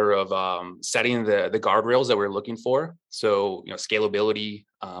a matter of setting the guardrails that we were looking for. So, scalability,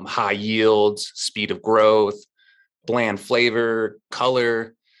 high yields, speed of growth, bland flavor,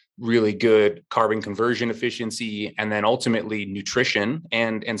 color, really good carbon conversion efficiency, and then ultimately nutrition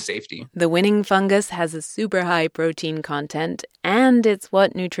and safety. The winning fungus has a super high protein content, and it's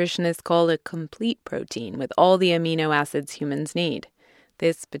what nutritionists call a complete protein with all the amino acids humans need.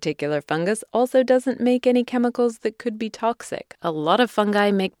 This particular fungus also doesn't make any chemicals that could be toxic. A lot of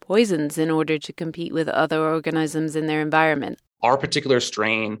fungi make poisons in order to compete with other organisms in their environment. Our particular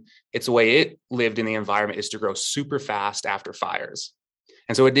strain, it's the way it lived in the environment, is to grow super fast after fires.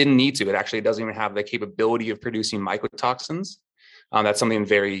 And so it didn't need to. It actually doesn't even have the capability of producing mycotoxins. That's something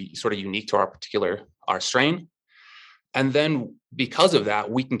very sort of unique to our strain. And then because of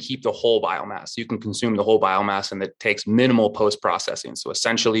that, we can keep the whole biomass. You can consume the whole biomass, and it takes minimal post-processing. So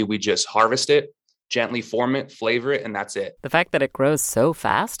essentially, we just harvest it, gently form it, flavor it, and that's it. The fact that it grows so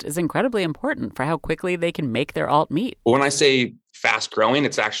fast is incredibly important for how quickly they can make their alt meat. When I say fast growing,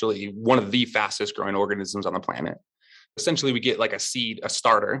 it's actually one of the fastest growing organisms on the planet. Essentially, we get like a seed, a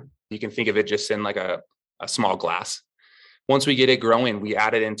starter. You can think of it just in like a small glass. Once we get it growing, we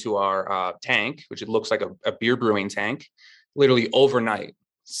add it into our tank, which it looks like a beer brewing tank. Literally overnight,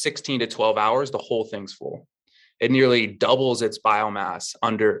 16 to 12 hours, the whole thing's full. It nearly doubles its biomass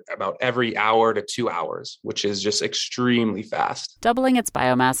under about every hour to 2 hours, which is just extremely fast. Doubling its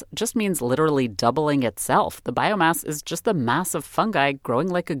biomass just means literally doubling itself. The biomass is just the mass of fungi growing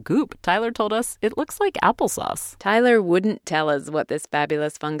like a goop. Tyler told us it looks like applesauce. Tyler wouldn't tell us what this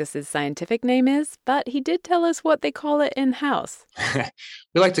fabulous fungus's scientific name is, but he did tell us what they call it in-house.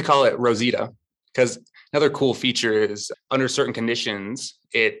 We like to call it Rosita, because another cool feature is under certain conditions,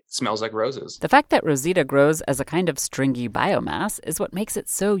 it smells like roses. The fact that Rosita grows as a kind of stringy biomass is what makes it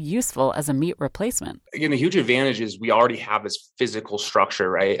so useful as a meat replacement. Again, the huge advantage is we already have this physical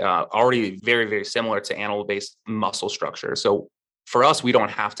structure, right? Already very, very similar to animal-based muscle structure. So for us, we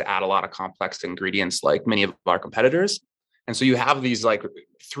don't have to add a lot of complex ingredients like many of our competitors. And so you have these like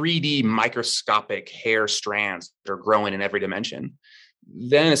 3D microscopic hair strands that are growing in every dimension.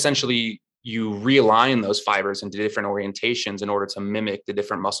 Then essentially, you realign those fibers into different orientations in order to mimic the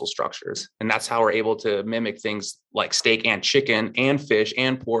different muscle structures. And that's how we're able to mimic things like steak and chicken and fish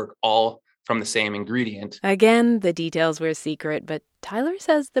and pork all from the same ingredient. Again, the details were secret, but Tyler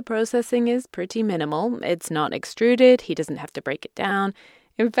says the processing is pretty minimal. It's not extruded. He doesn't have to break it down.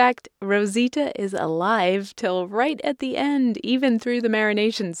 In fact, Rosita is alive till right at the end, even through the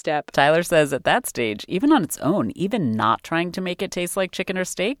marination step. Tyler says at that stage, even on its own, even not trying to make it taste like chicken or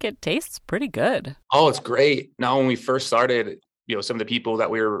steak, it tastes pretty good. Oh, it's great. Now, when we first started, some of the people that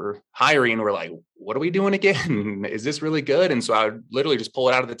we were hiring were like, what are we doing again? Is this really good? And so I would literally just pull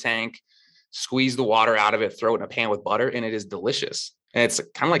it out of the tank, squeeze the water out of it, throw it in a pan with butter, and it is delicious. And it's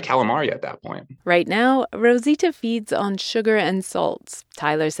kind of like calamari at that point. Right now, Rosita feeds on sugar and salts.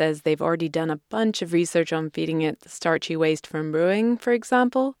 Tyler says they've already done a bunch of research on feeding it the starchy waste from brewing, for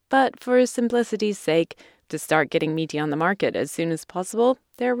example. But for simplicity's sake, to start getting meaty on the market as soon as possible,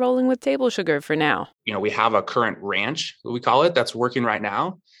 they're rolling with table sugar for now. We have a current ranch, we call it, that's working right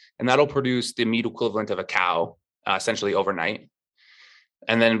now. And that'll produce the meat equivalent of a cow, essentially overnight.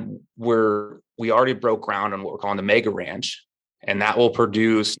 And then we already broke ground on what we're calling the mega ranch. And that will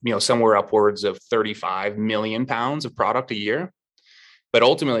produce, somewhere upwards of 35 million pounds of product a year. But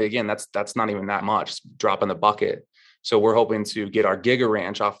ultimately, again, that's not even that much, drop in the bucket. So we're hoping to get our Giga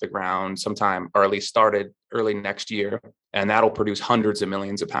Ranch off the ground sometime, or at least started early next year. And that'll produce hundreds of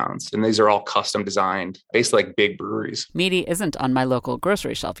millions of pounds. And these are all custom designed, basically like big breweries. Meaty isn't on my local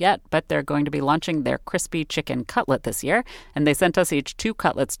grocery shelf yet, but they're going to be launching their crispy chicken cutlet this year. And they sent us each 2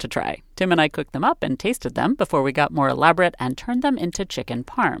 cutlets to try. Tim and I cooked them up and tasted them before we got more elaborate and turned them into chicken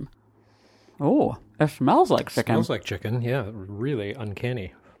parm. Oh, it smells like chicken. It smells like chicken, yeah. Really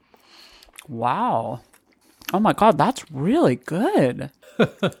uncanny. Wow. Oh my God, that's really good.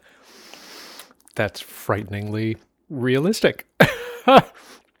 That's frighteningly realistic. I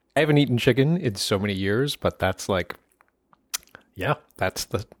haven't eaten chicken in so many years, but that's like, yeah, that's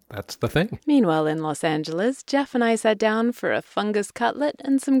the thing. Meanwhile, in Los Angeles, Jeff and I sat down for a fungus cutlet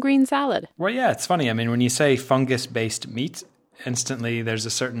and some green salad. Well, yeah, it's funny. I mean, when you say fungus-based meat, instantly there's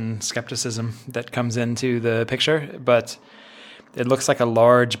a certain skepticism that comes into the picture, but it looks like a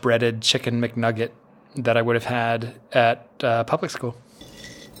large breaded chicken McNugget that I would have had at public school.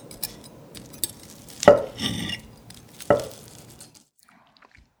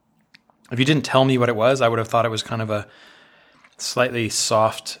 If you didn't tell me what it was, I would have thought it was kind of a slightly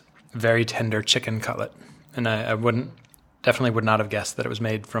soft, very tender chicken cutlet. And I definitely would not have guessed that it was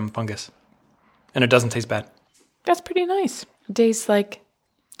made from fungus. And it doesn't taste bad. That's pretty nice. It tastes like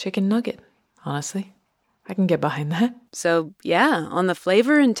chicken nugget, honestly. I can get behind that. So, yeah, on the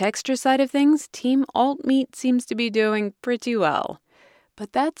flavor and texture side of things, Team Alt Meat seems to be doing pretty well.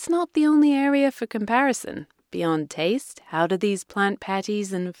 But that's not the only area for comparison. Beyond taste, how do these plant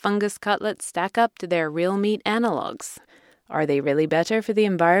patties and fungus cutlets stack up to their real meat analogs? Are they really better for the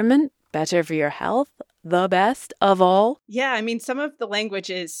environment? Better for your health? The best of all? Yeah, I mean, some of the language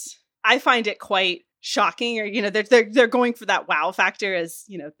is, I find it quite shocking, or, they're going for that wow factor as,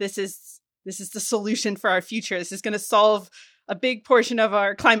 this is the solution for our future. This is going to solve a big portion of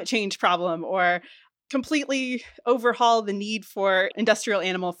our climate change problem, or completely overhaul the need for industrial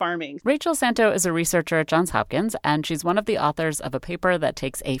animal farming. Rachel Santo is a researcher at Johns Hopkins, and she's one of the authors of a paper that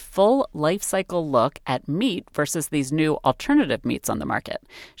takes a full life cycle look at meat versus these new alternative meats on the market.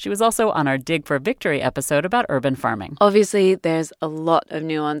 She was also on our Dig for Victory episode about urban farming. Obviously, there's a lot of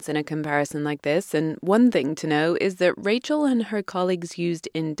nuance in a comparison like this, and one thing to know is that Rachel and her colleagues used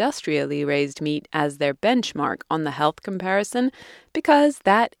industrially raised meat as their benchmark on the health comparison, because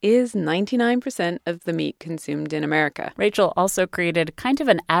that is 99% of the meat consumed in America. Rachel also created kind of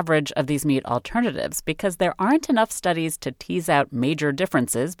an average of these meat alternatives because there aren't enough studies to tease out major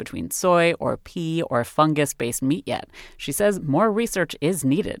differences between soy or pea or fungus-based meat yet. She says more research is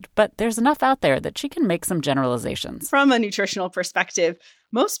needed, but there's enough out there that she can make some generalizations. From a nutritional perspective,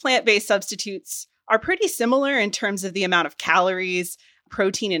 most plant-based substitutes are pretty similar in terms of the amount of calories,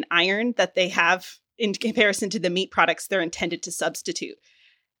 protein, and iron that they have in comparison to the meat products they're intended to substitute.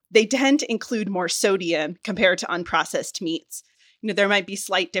 They tend to include more sodium compared to unprocessed meats. There might be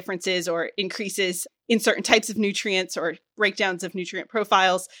slight differences or increases in certain types of nutrients or breakdowns of nutrient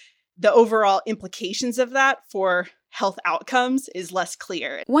profiles. The overall implications of that for health outcomes is less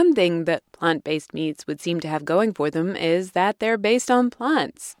clear. One thing that plant-based meats would seem to have going for them is that they're based on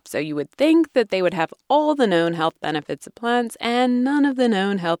plants. So you would think that they would have all the known health benefits of plants and none of the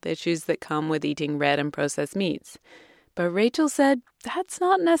known health issues that come with eating red and processed meats. But Rachel said that's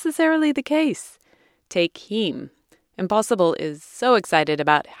not necessarily the case. Take heme. Impossible is so excited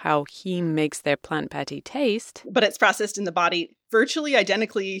about how heme makes their plant patty taste. But it's processed in the body virtually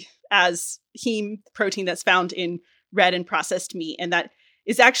identically as heme protein that's found in red and processed meat. And that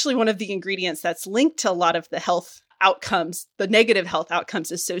is actually one of the ingredients that's linked to a lot of the health outcomes, the negative health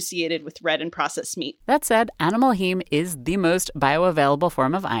outcomes associated with red and processed meat. That said, animal heme is the most bioavailable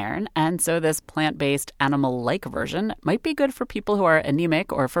form of iron, and so this plant-based animal-like version might be good for people who are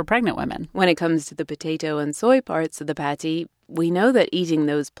anemic or for pregnant women. When it comes to the potato and soy parts of the patty, we know that eating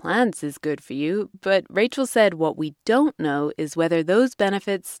those plants is good for you, but Rachel said what we don't know is whether those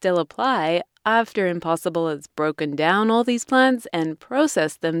benefits still apply after Impossible has broken down all these plants and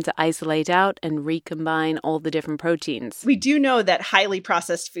processed them to isolate out and recombine all the different proteins. We do know that highly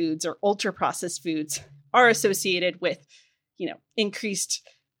processed foods or ultra-processed foods are associated with, increased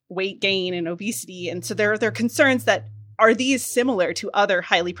weight gain and obesity. And so there are concerns that, are these similar to other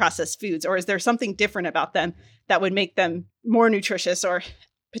highly processed foods, or is there something different about them that would make them more nutritious or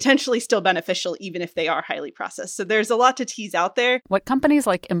potentially still beneficial even if they are highly processed? So there's a lot to tease out there. What companies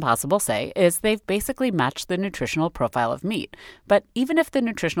like Impossible say is they've basically matched the nutritional profile of meat. But even if the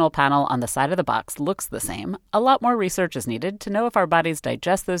nutritional panel on the side of the box looks the same, a lot more research is needed to know if our bodies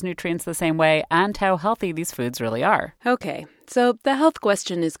digest those nutrients the same way and how healthy these foods really are. Okay, so the health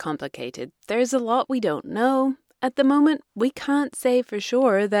question is complicated. There's a lot we don't know. At the moment, we can't say for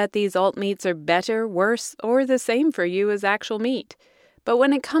sure that these alt meats are better, worse, or the same for you as actual meat. But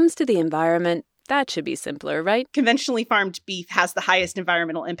when it comes to the environment, that should be simpler, right? Conventionally farmed beef has the highest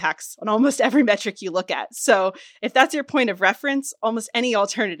environmental impacts on almost every metric you look at. So if that's your point of reference, almost any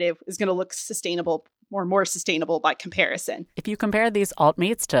alternative is going to look sustainable or more sustainable by comparison. If you compare these alt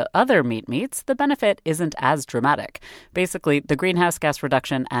meats to other meats, the benefit isn't as dramatic. Basically, the greenhouse gas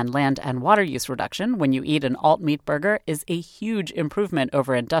reduction and land and water use reduction when you eat an alt meat burger is a huge improvement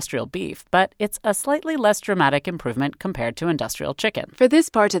over industrial beef, but it's a slightly less dramatic improvement compared to industrial chicken. For this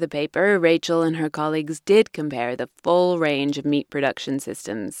part of the paper, Rachel and her colleagues did compare the full range of meat production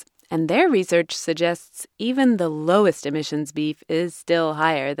systems. And their research suggests even the lowest emissions beef is still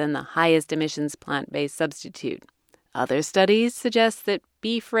higher than the highest emissions plant-based substitute. Other studies suggest that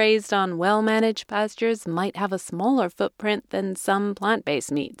beef raised on well-managed pastures might have a smaller footprint than some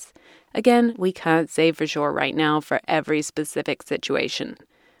plant-based meats. Again, we can't say for sure right now for every specific situation.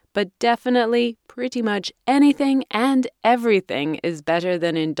 But definitely, pretty much anything and everything is better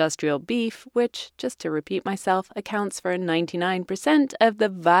than industrial beef, which, just to repeat myself, accounts for 99% of the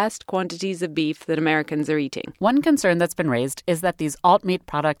vast quantities of beef that Americans are eating. One concern that's been raised is that these alt meat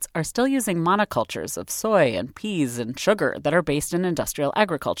products are still using monocultures of soy and peas and sugar that are based in industrial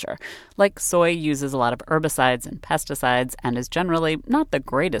agriculture. Like soy uses a lot of herbicides and pesticides and is generally not the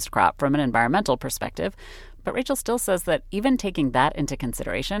greatest crop from an environmental perspective. But Rachel still says that even taking that into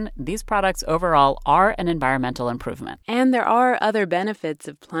consideration, these products overall are an environmental improvement. And there are other benefits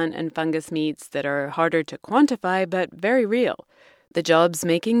of plant and fungus meats that are harder to quantify but very real. The jobs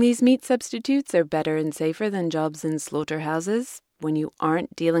making these meat substitutes are better and safer than jobs in slaughterhouses. When you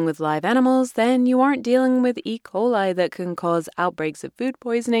aren't dealing with live animals, then you aren't dealing with E. coli that can cause outbreaks of food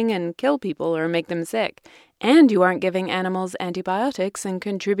poisoning and kill people or make them sick. And you aren't giving animals antibiotics and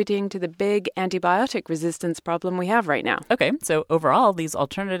contributing to the big antibiotic resistance problem we have right now. Okay, so overall, these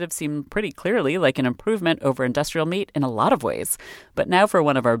alternatives seem pretty clearly like an improvement over industrial meat in a lot of ways. But now for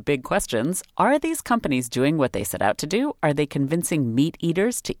one of our big questions, are these companies doing what they set out to do? Are they convincing meat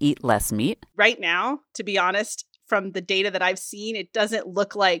eaters to eat less meat? Right now, to be honest, from the data that I've seen, it doesn't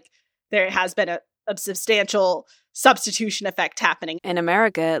look like there has been a substantial substitution effect happening. In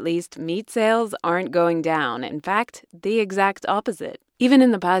America, at least, meat sales aren't going down. In fact, the exact opposite. Even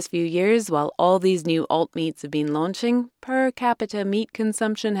in the past few years, while all these new alt meats have been launching, per capita meat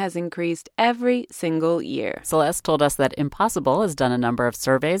consumption has increased every single year. Celeste told us that Impossible has done a number of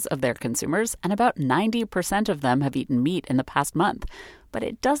surveys of their consumers, and about 90% of them have eaten meat in the past month. But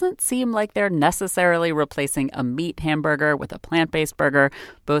it doesn't seem like they're necessarily replacing a meat hamburger with a plant-based burger.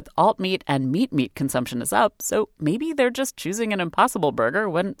 Both alt meat and meat consumption is up, so maybe they're just choosing an Impossible burger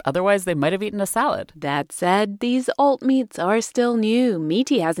when otherwise they might have eaten a salad. That said, these alt meats are still new.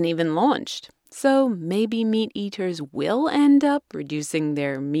 Meaty hasn't even launched. So maybe meat eaters will end up reducing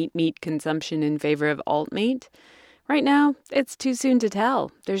their meat consumption in favor of alt meat. Right now, it's too soon to tell.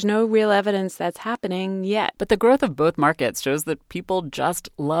 There's no real evidence that's happening yet. But the growth of both markets shows that people just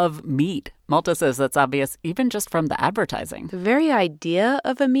love meat. Malta says that's obvious even just from the advertising. The very idea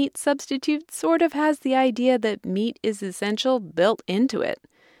of a meat substitute sort of has the idea that meat is essential built into it.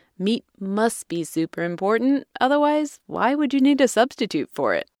 Meat must be super important. Otherwise, why would you need a substitute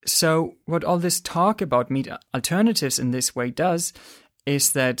for it? So what all this talk about meat alternatives in this way does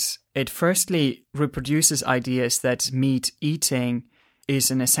is that it firstly reproduces ideas that meat eating is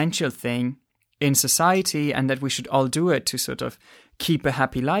an essential thing in society and that we should all do it to sort of keep a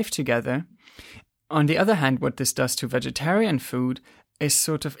happy life together. On the other hand, what this does to vegetarian food is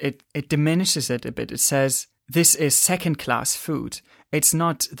sort of it diminishes it a bit. It says this is second-class food. It's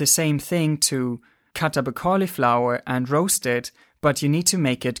not the same thing to cut up a cauliflower and roast it, but you need to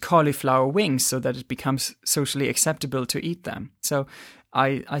make it cauliflower wings so that it becomes socially acceptable to eat them. So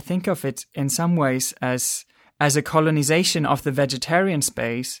I think of it in some ways as a colonization of the vegetarian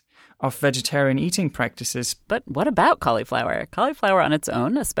space, of vegetarian eating practices. But what about cauliflower? Cauliflower on its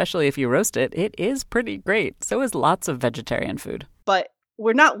own, especially if you roast it, it is pretty great. So is lots of vegetarian food. But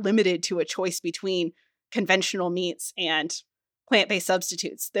we're not limited to a choice between conventional meats and plant-based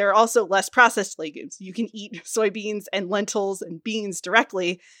substitutes. There are also less processed legumes. You can eat soybeans and lentils and beans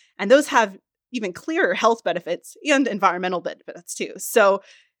directly, and those have even clearer health benefits and environmental benefits too. So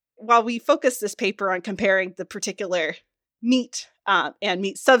while we focus this paper on comparing the particular meat and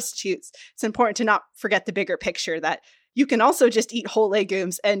meat substitutes, it's important to not forget the bigger picture that you can also just eat whole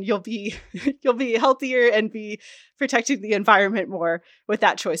legumes and you'll be healthier and be protecting the environment more with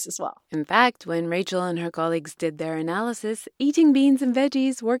that choice as well. In fact, when Rachel and her colleagues did their analysis, eating beans and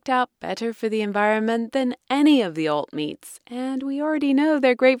veggies worked out better for the environment than any of the alt meats. And we already know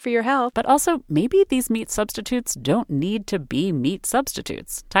they're great for your health. But also, maybe these meat substitutes don't need to be meat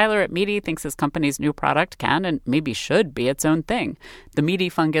substitutes. Tyler at Meaty thinks his company's new product can and maybe should be its own thing. The Meaty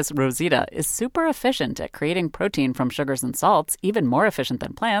fungus Rosita is super efficient at creating protein from sugars and salts, even more efficient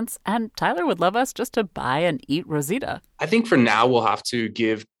than plants, and Tyler would love us just to buy and eat Rosita. I think for now, we'll have to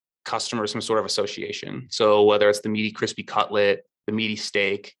give customers some sort of association. So whether it's the meaty crispy cutlet, the meaty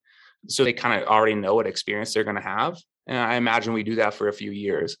steak, so they kind of already know what experience they're going to have. And I imagine we do that for a few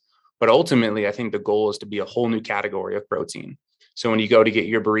years. But ultimately, I think the goal is to be a whole new category of protein. So when you go to get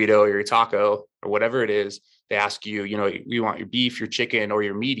your burrito or your taco or whatever it is, they ask you, you want your beef, your chicken, or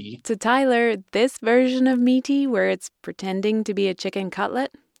your meaty. To Tyler, this version of Meaty, where it's pretending to be a chicken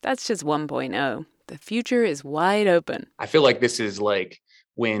cutlet, that's just 1.0. The future is wide open. I feel like this is like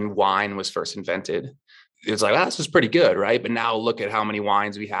when wine was first invented. It's like, this is pretty good, right? But now look at how many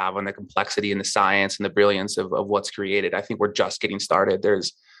wines we have and the complexity and the science and the brilliance of what's created. I think we're just getting started.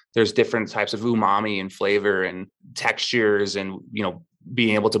 There's different types of umami and flavor and textures and,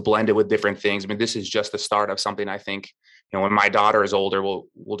 being able to blend it with different things. I mean, this is just the start of something I think, when my daughter is older,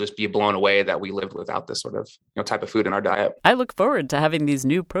 we'll just be blown away that we lived without this sort of, type of food in our diet. I look forward to having these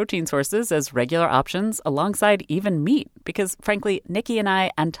new protein sources as regular options alongside even meat, because frankly, Nikki and I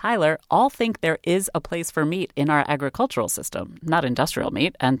and Tyler all think there is a place for meat in our agricultural system, not industrial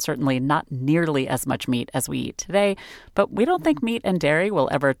meat, and certainly not nearly as much meat as we eat today. But we don't think meat and dairy will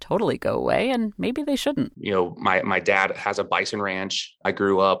ever totally go away, and maybe they shouldn't. My dad has a bison ranch. I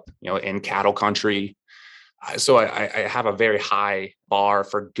grew up, in cattle country. So I have a very high bar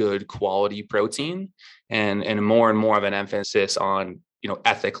for good quality protein and more of an emphasis on,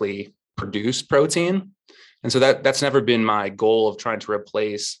 ethically produced protein. And so that's never been my goal of trying to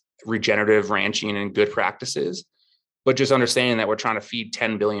replace regenerative ranching and good practices, but just understanding that we're trying to feed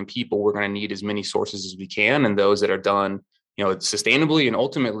 10 billion people, we're going to need as many sources as we can. And those that are done, sustainably and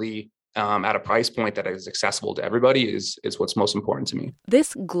ultimately at a price point that is accessible to everybody is what's most important to me.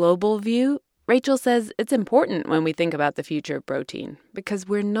 This global view, Rachel says it's important when we think about the future of protein, because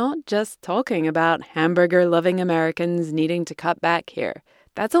we're not just talking about hamburger-loving Americans needing to cut back here.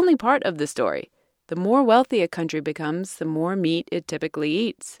 That's only part of the story. The more wealthy a country becomes, the more meat it typically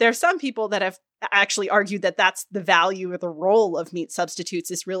eats. There are some people that have actually argued that that's the value or the role of meat substitutes,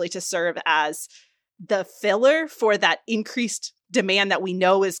 is really to serve as the filler for that increased demand that we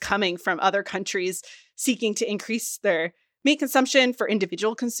know is coming from other countries seeking to increase their meat consumption for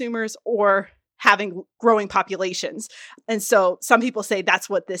individual consumers or having growing populations. And so some people say that's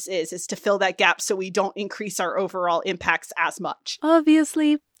what this is to fill that gap so we don't increase our overall impacts as much.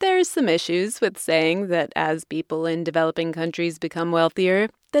 Obviously, there's some issues with saying that as people in developing countries become wealthier,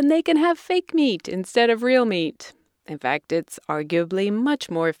 then they can have fake meat instead of real meat. In fact, it's arguably much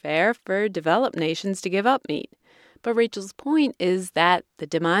more fair for developed nations to give up meat. But Rachel's point is that the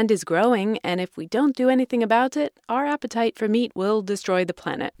demand is growing, and if we don't do anything about it, our appetite for meat will destroy the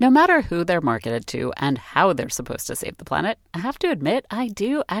planet. No matter who they're marketed to and how they're supposed to save the planet, I have to admit I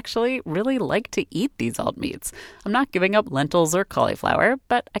do actually really like to eat these alt meats. I'm not giving up lentils or cauliflower,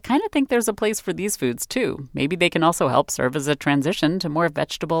 but I kind of think there's a place for these foods too. Maybe they can also help serve as a transition to more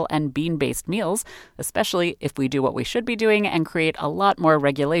vegetable and bean-based meals, especially if we do what we should be doing and create a lot more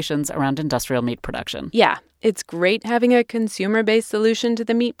regulations around industrial meat production. Yeah. It's great having a consumer-based solution to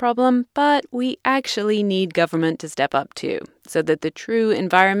the meat problem, but we actually need government to step up too, so that the true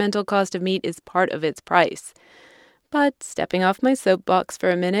environmental cost of meat is part of its price. But stepping off my soapbox for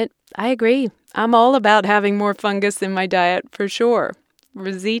a minute, I agree. I'm all about having more fungus in my diet for sure.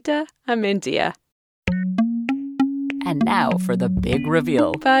 Rosita, I'm into ya. And now for the big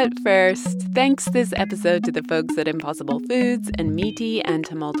reveal. But first, thanks this episode to the folks at Impossible Foods and Meaty and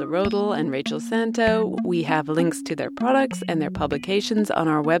Tamalta Rodel and Rachel Santo. We have links to their products and their publications on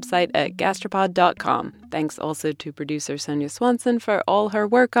our website at gastropod.com. Thanks also to producer Sonia Swanson for all her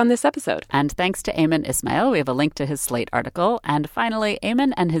work on this episode. And thanks to Ayman Ismail. We have a link to his Slate article. And finally,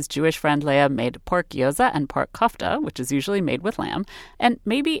 Ayman and his Jewish friend Leah made pork gyoza and pork kofta, which is usually made with lamb. And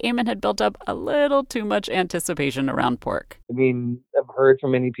maybe Ayman had built up a little too much anticipation around pork. I mean, I've heard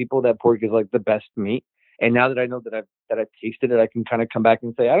from many people that pork is like the best meat. And now that I know that I've tasted it, I can kind of come back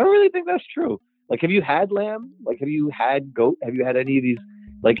and say, I don't really think that's true. Like, have you had lamb? Like, have you had goat? Have you had any of these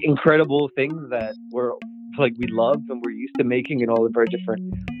like incredible things that we're like we love and we're used to making in all of our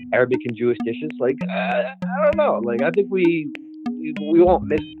different Arabic and Jewish dishes? Like, I don't know. Like, I think we won't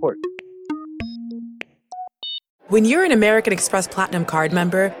miss pork. When you're an American Express Platinum Card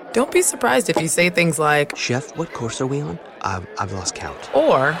member, don't be surprised if you say things like, Chef, what course are we on? I've lost count.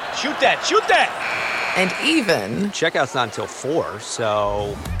 Or, Shoot that! and even, Checkout's not until 4,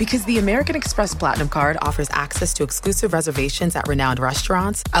 so... Because the American Express Platinum Card offers access to exclusive reservations at renowned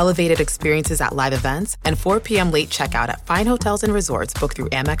restaurants, elevated experiences at live events, and 4 p.m. late checkout at fine hotels and resorts booked through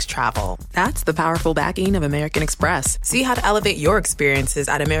Amex Travel. That's the powerful backing of American Express. See how to elevate your experiences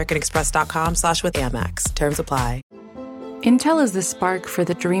at americanexpress.com/withAmex. Terms apply. Intel is the spark for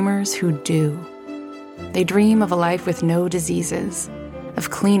the dreamers who do. They dream of a life with no diseases, of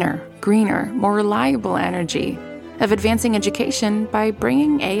cleaner, greener, more reliable energy, of advancing education by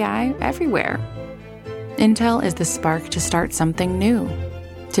bringing AI everywhere. Intel is the spark to start something new,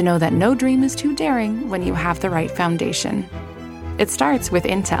 to know that no dream is too daring when you have the right foundation. It starts with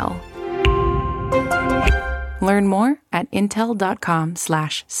Intel. Learn more at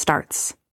intel.com/starts.